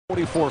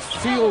44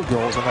 field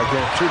goals in that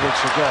game 2 weeks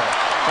ago.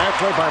 Bad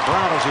play by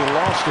Brown as he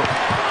lost it.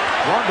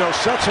 Rondo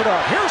sets it up.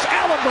 Here's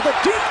Allen with a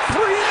deep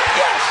three.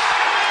 Yes!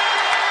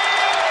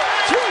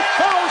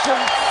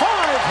 2,561.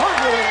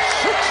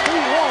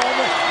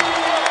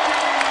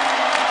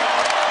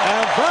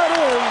 And that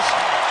is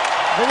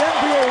the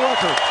NBA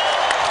record.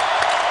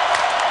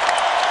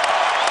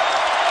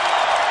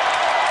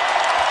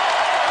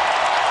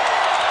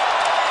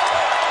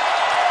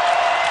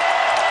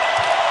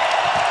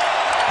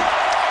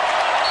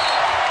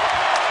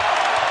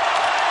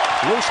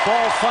 Loose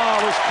ball foul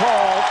is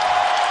called.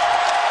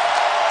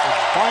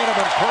 Bynum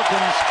and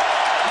Perkins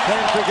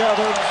came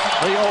together.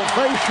 The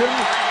ovation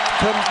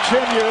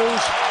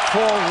continues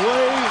for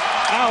Ray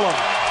Allen,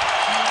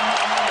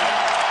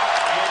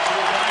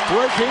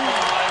 breaking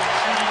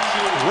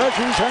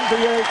Reggie's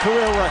NBA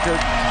career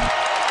record.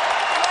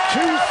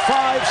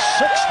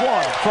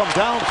 2.561 from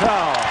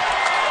downtown.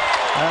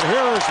 And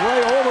here is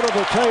Ray over to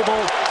the table.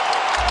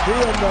 He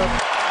and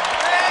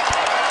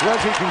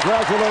Reggie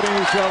congratulating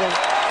each other.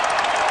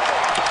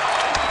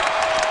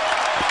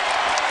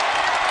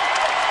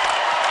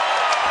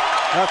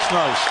 That's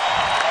nice.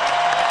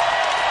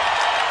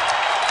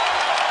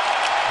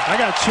 I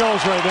got chills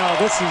right now.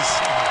 This is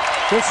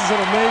an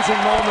amazing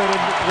moment,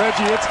 and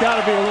Reggie, it's got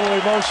to be a little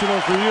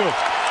emotional for you.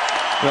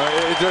 No,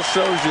 it just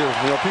shows you.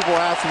 People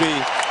ask me,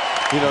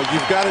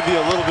 you've got to be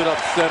a little bit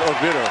upset or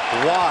bitter.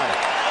 Why?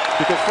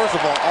 Because first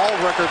of all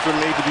records are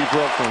made to be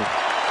broken.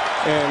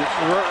 And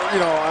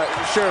I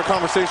shared a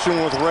conversation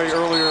with Ray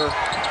earlier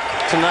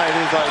tonight.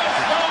 He's like,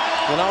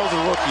 when I was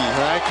a rookie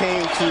and I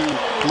came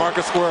to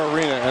Market Square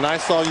Arena and I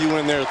saw you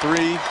in there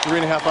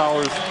 3.5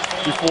 hours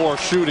before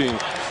shooting,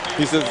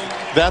 he says,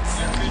 that's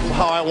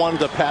how I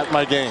wanted to pat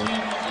my game.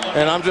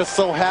 And I'm just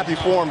so happy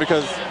for him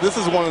because this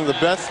is one of the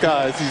best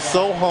guys. He's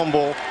so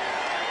humble.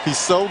 He's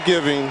so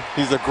giving.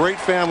 He's a great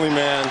family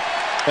man.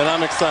 And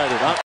I'm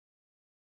excited.